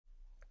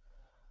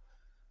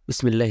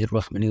বিসমিল্লাহির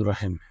রহমানির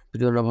রহিম।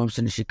 প্রিয় নবম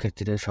শ্রেণীর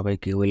শিক্ষার্থীরা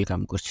সবাইকে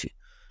ওয়েলকাম করছি।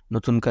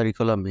 নতুন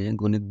কারিকুলামে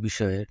গণিত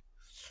বিষয়ের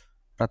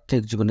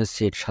প্রাত্যহিক জীবনের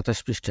সেট ২৭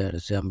 পৃষ্ঠার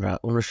যে আমরা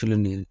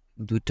অনুশীলনী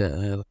দুইটা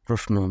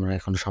প্রশ্ন আমরা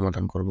এখন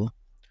সমাধান করব।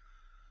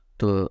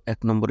 তো ১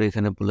 নম্বরে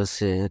এখানে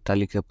বলেছে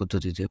তালিকা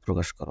পদ্ধতিতে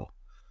প্রকাশ করো।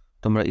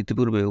 তোমরা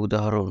ইতিপূর্বে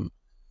উদাহরণ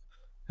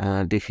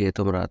দেখে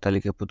তোমরা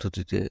তালিকা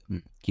পদ্ধতিতে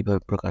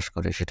কিভাবে প্রকাশ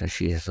করে সেটা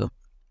শিখেছো।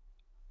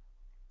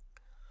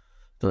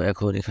 তো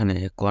এখন এখানে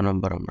ক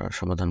নাম্বার আমরা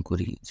সমাধান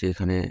করি, যে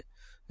এখানে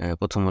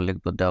প্রথম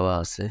লিখব দেওয়া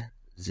আছে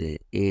যে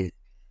a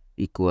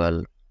equal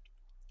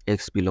x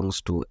belongs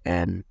to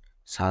n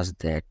such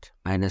that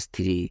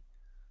 -3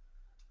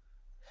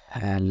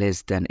 less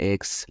than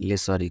x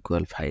less or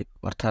equal 5,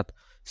 অর্থাৎ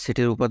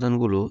সেটের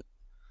উপাদানগুলো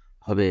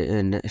হবে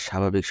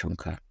স্বাভাবিক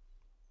সংখ্যা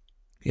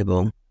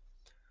এবং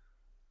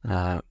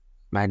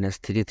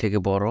 -3 থেকে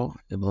বড়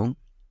এবং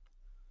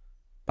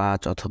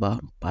 5 অথবা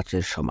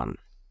 5-এর সমান।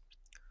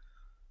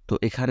 তো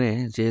এখানে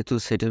যেহেতু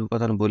সেটের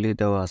উপাদান বলে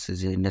দেওয়া আছে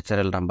যে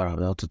ন্যাচারাল নাম্বার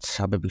হবে, অর্থাৎ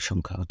স্বাভাবিক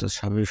সংখ্যা, অর্থাৎ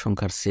স্বাভাবিক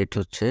সংখ্যার সেট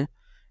হচ্ছে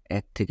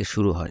 1 থেকে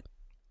শুরু হয়।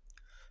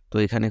 তো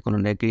এখানে কোনো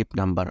নেগেটিভ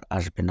নাম্বার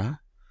আসবে না।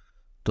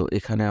 তো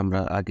এখানে আমরা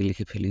আগে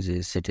লিখে ফেলি যে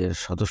সেটের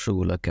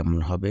সদস্যগুলো কেমন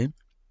হবে।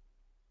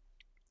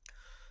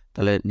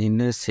 তাহলে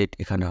নির্ণয়ের সেট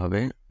এখানে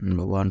হবে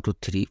 1 2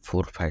 3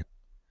 4 5।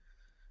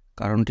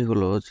 কারণটি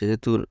হলো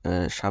যেহেতু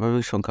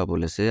স্বাভাবিক সংখ্যা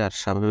বলেছে, আর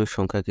স্বাভাবিক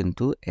সংখ্যা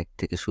কিন্তু 1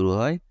 থেকে শুরু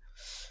হয়,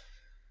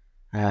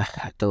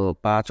 তো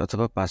 5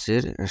 অথবা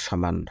 5-এর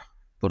সমান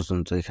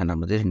পর্যন্ত এখানে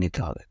আমাদের নিতে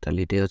হবে। তাহলে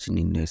এটাই হচ্ছে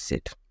নির্ণয়ের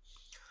সেট।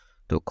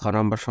 তো খ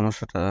নম্বর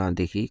সমস্যাটা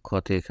দেখি।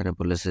 খতে এখানে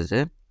বলেছে যে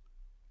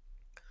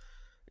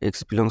x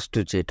belongs to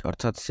z,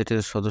 অর্থাৎ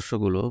সেটের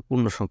সদস্যগুলো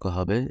পূর্ণ সংখ্যা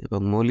হবে এবং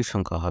মৌলিক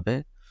সংখ্যা হবে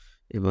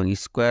এবং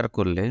স্কোয়ার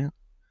করলে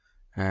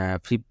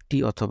 50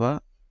 অথবা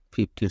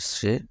 50-এর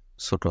চেয়ে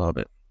ছোট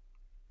হবে।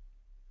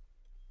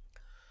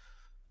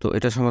 তো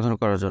এটা সমাধান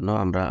করার জন্য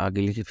আমরা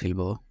আগে লিখে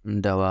ফেলবো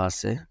দেওয়া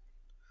আছে।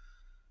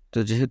 তো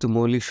যেহেতু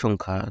মৌলিক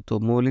সংখ্যা, তো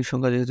মৌলিক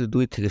সংখ্যা যেহেতু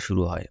 2 থেকে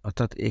শুরু হয়,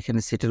 অর্থাৎ এখানে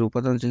সেটের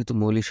উপাদান যেহেতু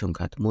মৌলিক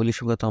সংখ্যা, মৌলিক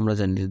সংখ্যা তো আমরা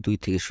জানি যে 2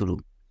 থেকে শুরু।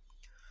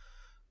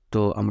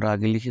 তো আমরা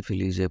আগে লিখে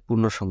ফেলি যে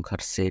পূর্ণ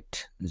সংখ্যার সেট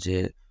যে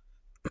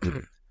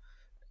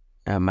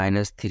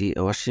 -3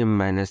 অসীম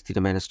 -3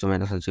 -2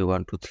 -3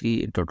 1 2 3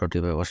 ডট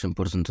এভাবে অসীম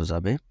পর্যন্ত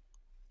যাবে।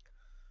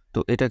 তো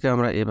এটাকে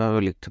আমরা এভাবে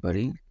লিখতে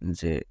পারি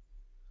যে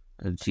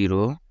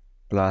 0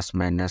 +-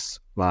 1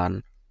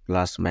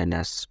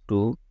 +-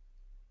 2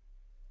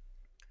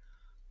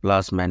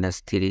 +-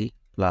 3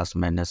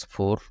 +-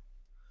 4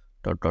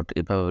 ডট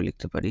এভাবে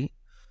লিখতে পারি।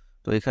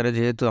 তো এখানে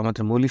যেহেতু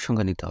আমাদের মৌলিক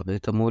সংখ্যা নিতে হবে,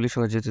 তো মৌলিক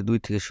সংখ্যা যেহেতু 2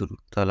 থেকে শুরু,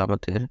 তাহলে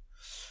আমাদের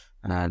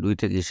 2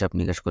 থেকে হিসাব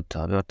নিকাশ করতে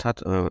হবে, অর্থাৎ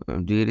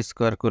 2-এর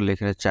স্কোয়ার করলে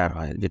এখানে 4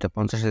 হয়, যেটা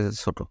 50-এর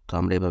ছোট। তো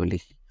আমরা এভাবে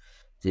লিখি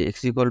যে x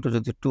 =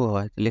 যদি 2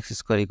 হয়, তাহলে x²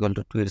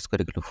 = 2 এর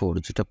স্কোয়ার = 4,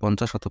 যেটা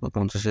 50 অথবা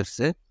 50-এর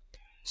চেয়ে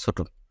ছোট।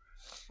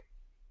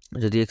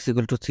 যদি x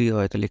 = 3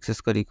 হয়, তাহলে x²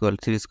 =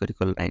 3²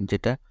 = 9,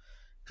 যেটা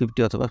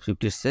 50 অথবা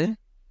 50-এর চেয়ে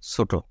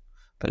ছোট।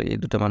 তাহলে এই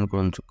দুটো মান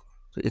গ্রহণযোগ্য।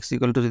 তো x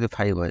 = যদি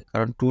 5 হয়,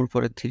 কারণ 2-র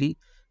পরে 3,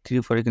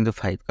 3-র পরে কিন্তু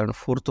 5, কারণ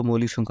 4 তো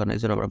মৌলিক সংখ্যা না, এই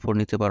জন্য আমরা 4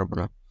 নিতে পারবো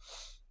না।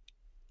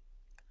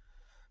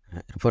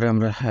 এরপরে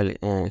আমরা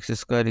x²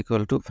 =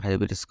 5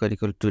 এর স্কোয়ার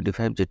 =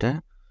 25, যেটা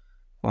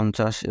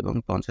 50 এবং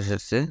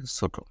 50-এর চেয়ে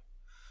ছোট।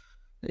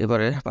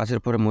 এবারে 5-এর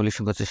পরে মৌলিক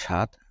সংখ্যা হচ্ছে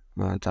 7,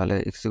 তাহলে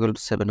x =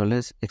 7 হলে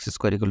x²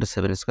 =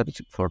 7²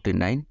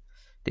 49,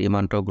 তো এই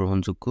মানটাও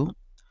গ্রহণযোগ্য।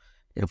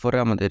 এরপরে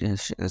আমাদের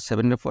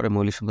 7-এর পরে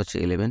মৌলিক সংখ্যা হচ্ছে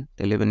 11,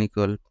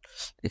 11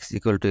 x =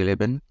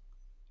 11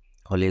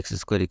 হলে x²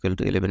 =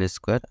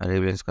 11² আর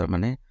 11²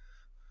 মানে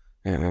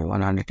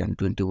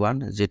 121,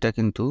 যেটা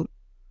কিন্তু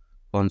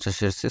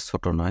 50-এর চেয়ে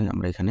ছোট নয়।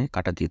 আমরা এখানে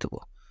কাটা দিয়ে দেবো,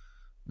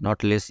 নট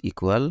লেস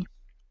ইকুয়াল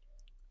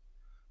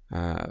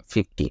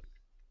 50।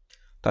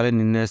 তাহলে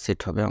নির্ণয়ের সেট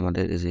হবে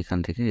আমাদের এই যে এখান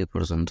থেকে এ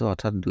পর্যন্ত,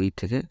 অর্থাৎ 2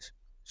 থেকে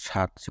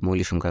 7 যে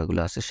মৌলিক সংখ্যাগুলো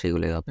আছে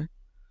সেগুলোই হবে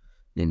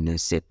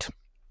নির্ণয়ের সেট।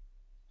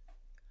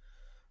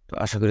 তো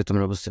আশা করি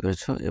তোমরা বুঝতে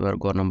পেরেছ। এবার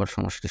গ নম্বর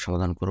সমস্যাটি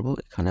সমাধান করব।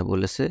 এখানে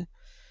বলেছে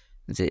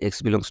যে x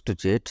belongs to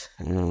z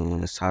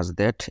such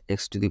that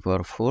x⁴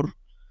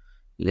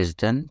 less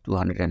than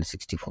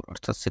 264,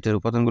 অর্থাৎ সেটের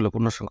উপাদানগুলো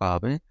পূর্ণ সংখ্যা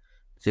হবে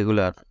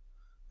যেগুলার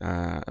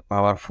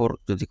পাওয়ার 4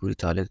 যদি করি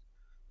তাহলে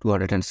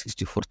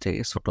 264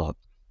 থেকে ছোট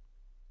হবে।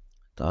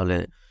 তাহলে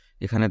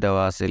এখানে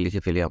দেওয়া আছে,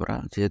 লিখে ফেলি আমরা।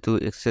 যেহেতু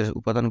x এর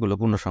উপাদানগুলো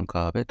পূর্ণ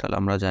সংখ্যা হবে, তাহলে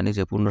আমরা জানি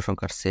যে পূর্ণ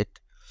সংখ্যার সেট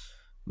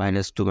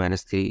 -2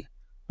 -3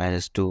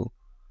 -2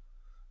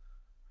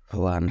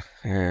 1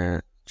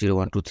 0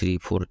 1 2 3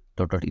 4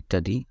 ডট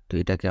ইত্যাদি। তো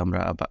এটাকে আমরা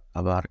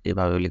আবার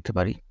এভাবে লিখতে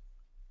পারি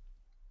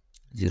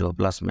 0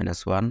 +-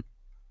 1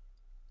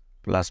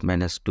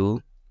 +- 2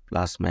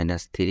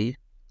 +- 3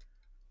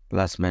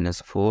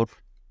 +- 4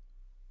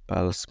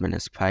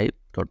 +- 5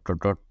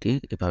 ডট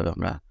এভাবে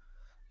আমরা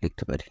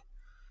লিখতে পারি।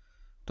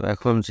 তো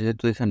এখন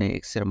যেহেতু এখানে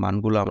x এর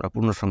মানগুলো আমরা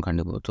পূর্ণ সংখ্যা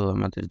নেব, তো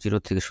আমাদের 0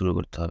 থেকে শুরু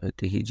করতে হবে।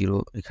 দেখি 0,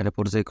 এখানে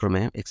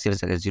পর্যায়ক্রমে x এর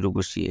জায়গায় 0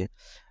 বসিয়ে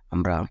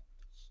আমরা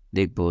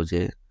দেখব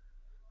যে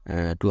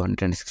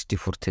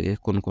 264 থেকে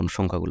কোন কোন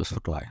সংখ্যাগুলো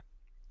ছোট হয়।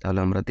 তাহলে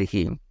আমরা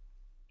দেখি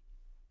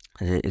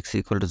যে x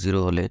 = 0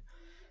 হলে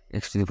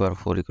x to the power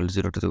 4 equal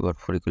 0 to the power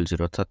 4 equal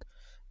 0, অর্থাৎ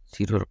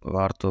 0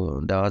 পাওয়ার তো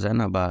দেওয়া যায়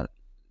না, বা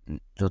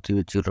যদি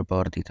 0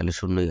 পাওয়ার দিই তাহলে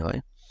শূন্যই হয়।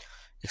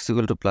 x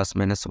equal to plus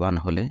minus 1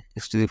 হলে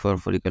x to the power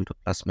 4 equal to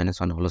plus minus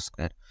 1 whole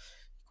square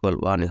equal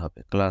 1ই হবে।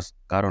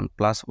 কারণ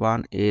প্লাস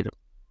 1 এর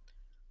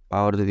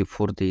পাওয়ার যদি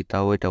 4 দিই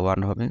তাও এটা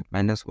 1 হবে,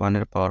 মাইনাস 1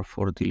 এর পাওয়ার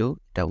 4 দিলেও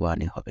এটা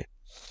 1ই হবে।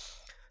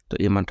 তো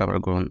এই মানটা আমরা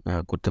গ্রহণ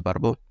করতে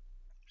পারবো।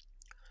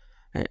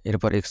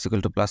 এরপর x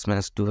equal to plus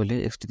minus 2 হলে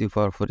x to the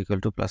power 4 equal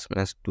to plus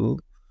minus 2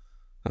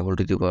 whole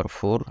to the পাওয়ার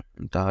 4।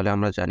 তাহলে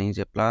আমরা জানি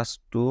যে প্লাস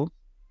 2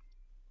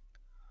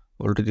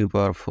 হোল টু দি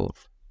পাওয়ার 4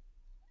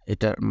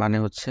 এটার মানে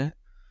হচ্ছে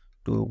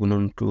 2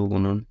 গুণন 2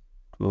 গুণন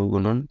 2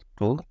 গুণন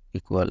 2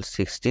 equal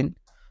 16,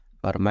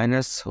 R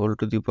minus whole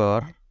to the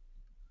পাওয়ার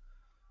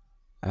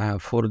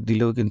 4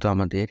 দিলেও কিন্তু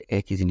আমাদের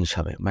একই জিনিস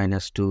হবে,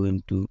 minus 2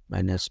 into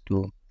minus 2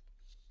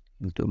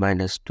 into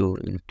minus 2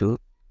 into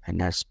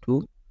minus 2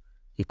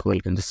 equal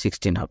কিন্তু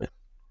 16 হবে।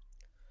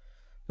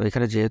 তো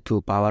এখানে যেহেতু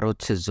পাওয়ার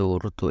হচ্ছে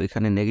জোর, তো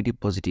এখানে নেগেটিভ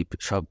পজিটিভ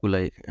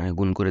সবগুলাই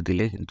গুণ করে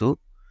দিলে কিন্তু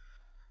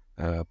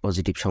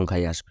পজিটিভ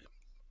সংখ্যাই আসবে।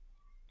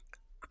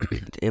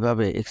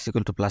 এভাবে x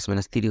equal to plus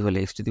minus 3 হলে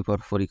x to the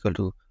power 4 equal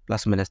to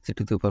plus minus 3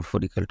 to the power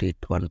 4 equal to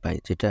 81 পাই,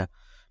 যেটা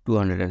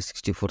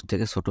 264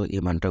 থেকে ছোট।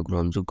 এই মানটা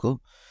গ্রহণযোগ্য।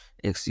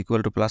 x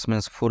equal to plus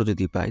minus 4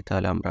 যদি পাই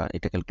তাহলে আমরা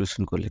এটা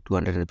ক্যালকুলেশন করলে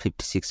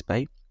 256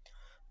 পাই,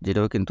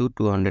 যেটাও কিন্তু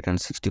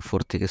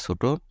 264 থেকে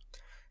ছোট।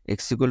 x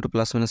equal to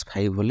plus minus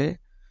 5 হলে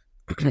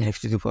x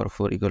to the power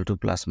 4 equal to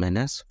plus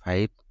minus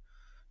 5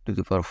 to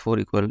the power 4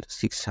 equal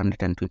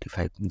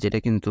 625, যেটা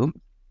কিন্তু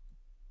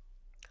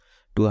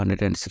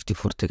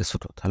 264 থেকে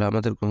ছোট। তাহলে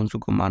আমাদের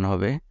গ্রহণযোগ্য মান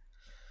হবে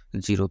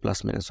 0 plus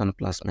minus 1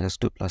 plus minus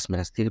 2 plus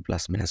minus 3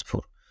 plus minus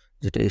 4,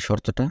 যেটা এই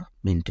শর্তটা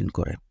মেনটেন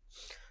করে।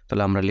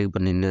 তাহলে আমরা লিখব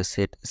নির্ণয়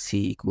set c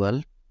equal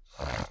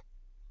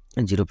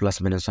 0 plus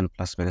minus 1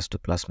 plus minus 2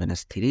 plus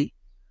minus 3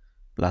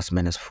 plus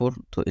minus 4।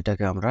 তো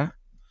এটাকে আমরা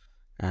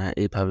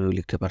এইভাবেও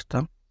লিখতে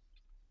পারতাম,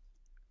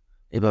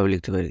 এভাবে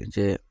লিখতে পারি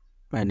যে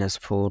মাইনাস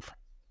 4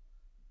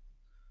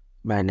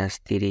 মাইনাস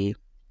 3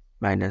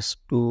 মাইনাস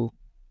 2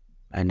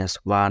 মাইনাস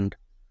 1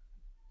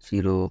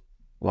 0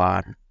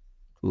 1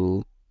 2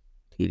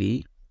 3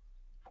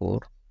 4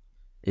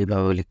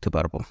 এইভাবেও লিখতে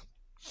পারবো।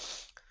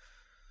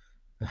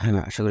 হ্যাঁ,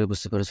 আশা করি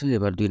বুঝতে পেরেছি।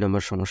 এবার 2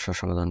 নম্বর সমস্যার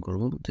সমাধান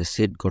করব, যে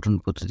সেট গঠন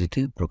পদ্ধতিতে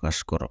প্রকাশ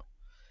করো।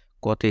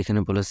 কতে এখানে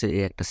বলেছে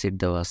এই একটা সেট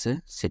দেওয়া আছে,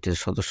 সেটের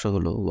সদস্য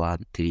হলো 1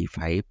 3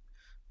 5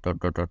 ডট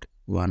ডট ডট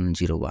 1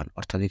 0 1,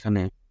 অর্থাৎ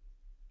এখানে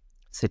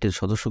সেটের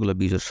সদস্যগুলো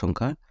বিজোড়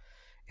সংখ্যা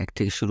 1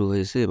 থেকে শুরু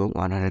হয়েছে এবং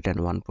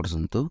 101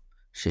 পর্যন্ত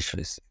শেষ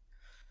হয়েছে।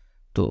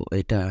 তো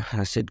এটা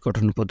সেট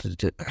গঠন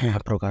পদ্ধতিতে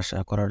প্রকাশ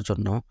করার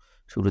জন্য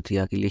শুরুতেই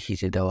আগে লিখি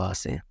যে দেওয়া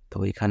আছে। তো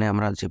এখানে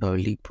আমরা যেভাবে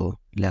লিখবো,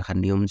 লেখার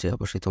নিয়ম যে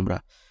অবশ্যই তোমরা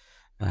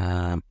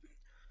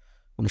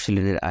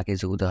অনুশীলনের আগে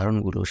যে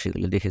উদাহরণগুলো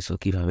সেগুলো দেখেছো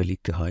কিভাবে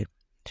লিখতে হয়।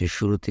 যে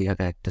শুরুতেই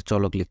আগে একটা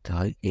চলক লিখতে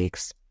হয়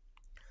এক্স,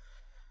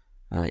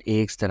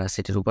 এক্স দ্বারা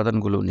সেটের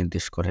উপাদানগুলো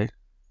নির্দেশ করে,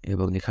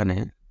 এবং এখানে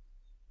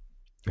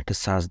একটা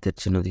সাজ দ্যাট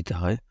চিহ্ন দিতে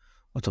হয়,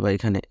 অথবা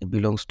এখানে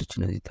বিলংস টু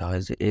চিহ্ন দিতে হয়,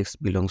 যে x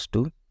belongs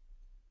to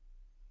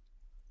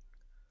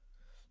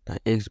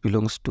x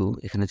belongs to.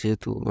 এখানে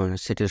যেহেতু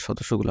সেটের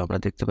সদস্যগুলো আমরা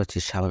দেখতে পাচ্ছি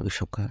স্বাভাবিক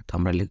সংখ্যা, তো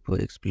আমরা লিখবো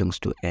এক্স বিলংস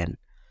টু এন,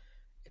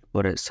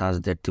 এরপরে সাজ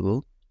দ্যাট দিব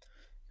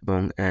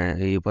এবং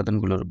এই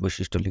উপাদানগুলোর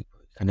বৈশিষ্ট্য লিখবো।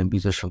 এখানে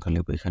বিজোড় সংখ্যা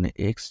লিখবো, এখানে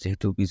এক্স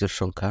যেহেতু বিজোড়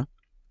সংখ্যা,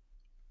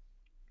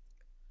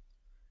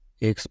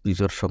 এক্স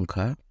বিজোড়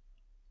সংখ্যা,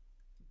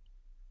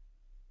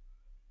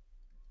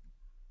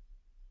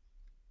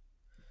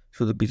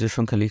 শুধু বিজোড়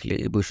সংখ্যা লিখলে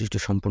এই বৈশিষ্ট্য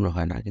সম্পূর্ণ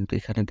হয় না, কিন্তু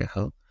এখানে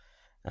দেখাও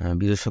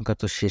বিজোড় সংখ্যা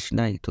তো শেষ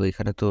নাই, তো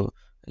এখানে তো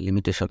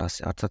লিমিটেশন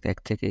আছে, অর্থাৎ 1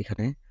 থেকে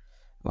এখানে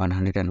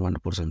 101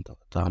 পর্যন্ত।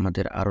 তো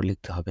আমাদের আরও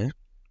লিখতে হবে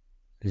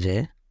যে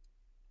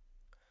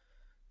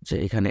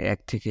এখানে 1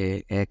 থেকে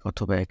 1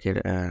 অথবা 1-এর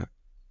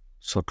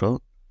ছোট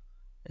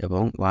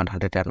এবং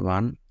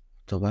 101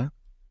 অথবা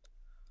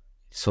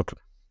ছোট।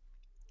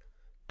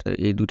 তো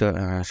এই দুটা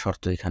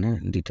শর্ত এখানে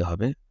দিতে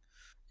হবে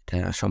এটা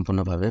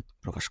সম্পূর্ণভাবে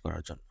প্রকাশ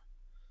করার জন্য।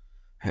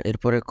 হ্যাঁ,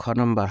 এরপরে খ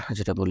নাম্বার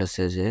যেটা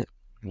বলেছে যে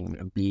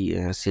বি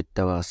সেট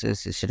দেওয়া আছে,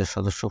 সেটার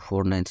সদস্য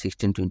 4 9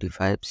 16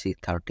 25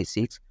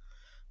 36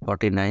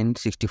 49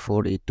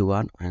 64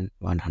 81 and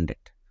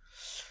 100।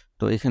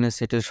 তো এখানে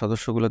সেটের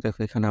সদস্যগুলো দেখো,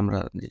 এখানে আমরা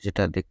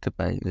যেটা দেখতে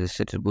পাই যে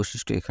সেটের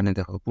বৈশিষ্ট্য, এখানে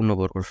দেখো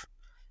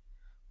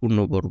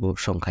পূর্ণবর্গ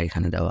সংখ্যা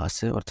এখানে দেওয়া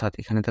আছে, অর্থাৎ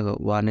এখানে দেখো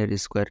 1 এর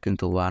স্কোয়ার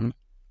কিন্তু 1,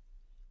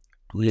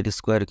 2 এর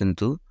স্কোয়ার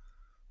কিন্তু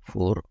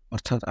 4,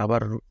 অর্থাৎ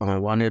আবার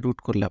 1 এর রুট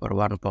করলে আবার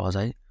 1 পাওয়া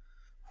যায়,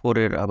 4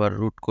 এর আবার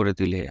রুট করে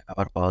দিলে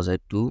আবার পাওয়া যায়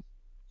 2,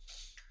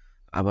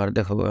 আবার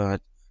দেখো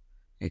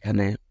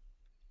এখানে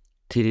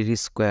 3 এর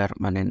স্কোয়ার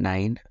মানে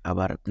 9,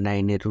 আবার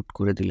 9 এর রুট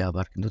করে দিলে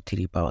আবার কিন্তু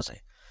 3 পাওয়া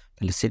যায়।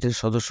 তাহলে সেটের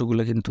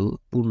সদস্যগুলো কিন্তু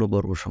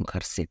পূর্ণবর্গ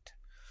সংখ্যার সেট।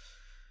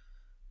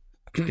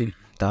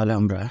 তাহলে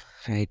আমরা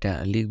এটা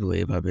লিখবো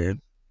এভাবে,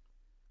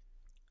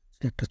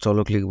 একটা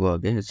চলক লিখবো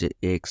আগে যে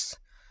এক্স,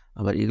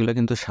 আবার এগুলো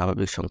কিন্তু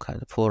স্বাভাবিক সংখ্যা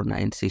 4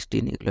 9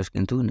 16 এগুলো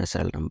কিন্তু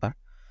ন্যাচারাল নাম্বার।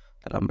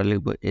 তাহলে আমরা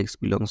লিখবো এক্স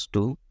বিলংস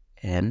টু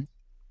এন,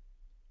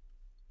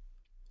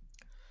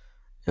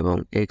 এবং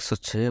এক্স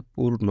হচ্ছে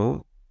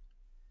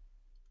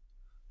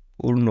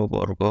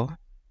পূর্ণবর্গ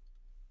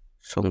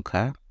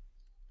সংখ্যা।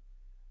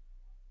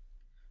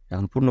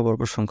 এখন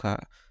পূর্ণবর্গ সংখ্যা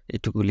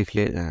এটুকু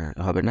লিখলে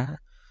হবে না,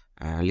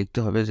 লিখতে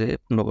হবে যে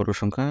পূর্ণবর্গ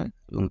সংখ্যা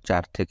এবং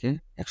 4 থেকে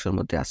 100-র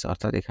মধ্যে আছে।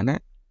 অর্থাৎ এখানে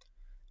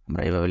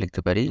আমরা এভাবে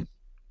লিখতে পারি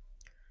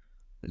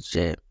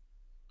যে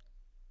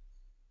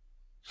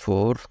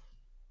 4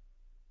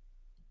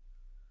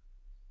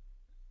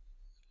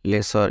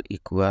 lesser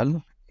equal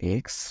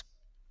x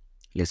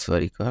lesser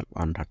equal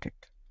 100।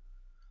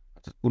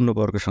 অর্থাৎ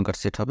পূর্ণবর্গ সংখ্যার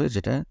সেট হবে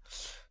যেটা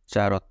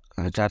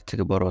 4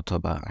 থেকে বড়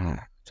অথবা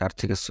 4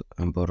 থেকে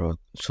বড়,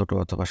 ছোট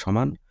অথবা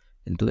সমান,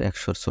 কিন্তু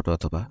 100-র ছোট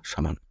অথবা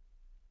সমান।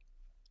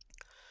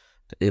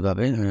 তো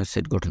এইভাবে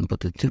সেট গঠন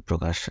পদ্ধতি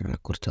প্রকাশ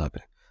করতে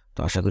হবে। তো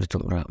আশা করি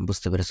তোমরা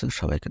বুঝতে পেরেছো।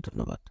 সবাইকে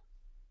ধন্যবাদ।